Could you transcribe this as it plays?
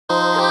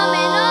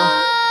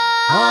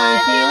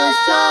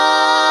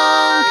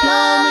song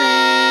coming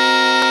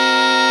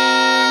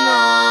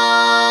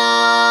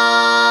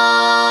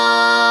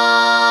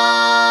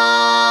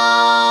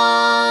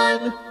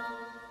on.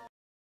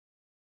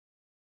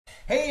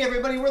 Hey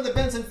everybody, we're the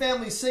Benson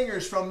family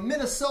singers from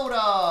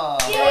Minnesota.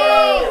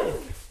 Yay!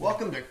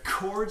 Welcome to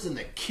Kords in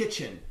the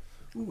Kitchen.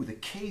 Ooh, the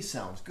K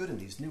sounds good in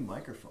these new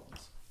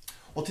microphones.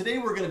 Well, today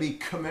we're going to be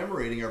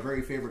commemorating our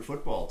very favorite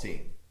football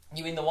team.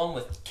 You mean the one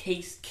with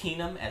Case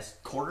Keenum as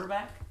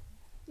quarterback?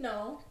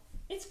 No,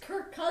 it's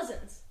Kirk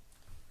Cousins.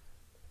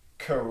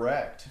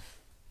 Correct.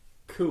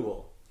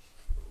 Cool.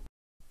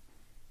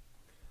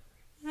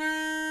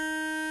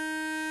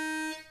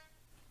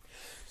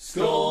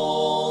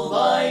 SKOL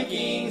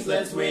Vikings,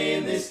 let's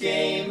win this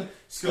game.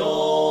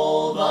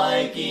 SKOL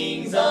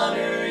Vikings,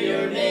 honor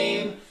your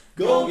name.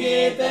 Go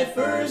get that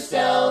first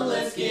down,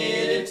 let's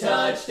get a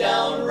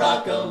touchdown.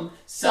 Rock 'em,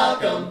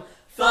 sock 'em,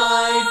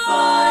 fight,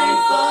 fight,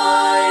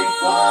 fight,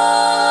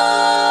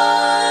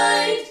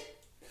 fight.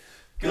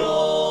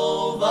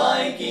 Go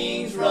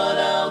Vikings, run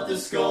out the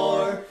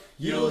score.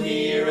 You'll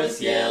hear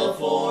us yell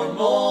for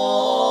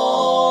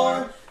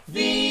more.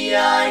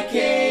 V-I-K-I-N-G-S,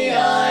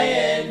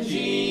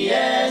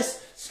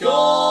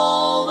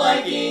 SKOL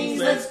Vikings,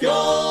 let's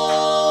go.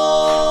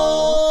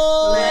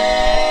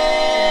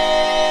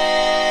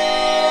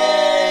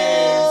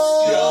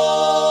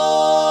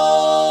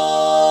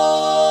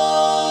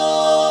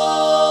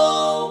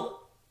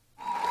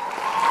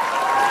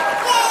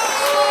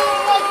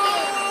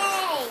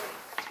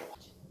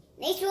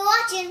 Thanks for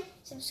watching.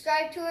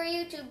 Subscribe to our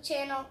YouTube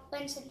channel,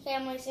 Benson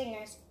Family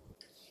Singers.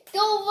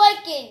 Go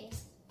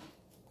Vikings!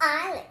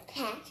 I like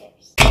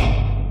Panthers.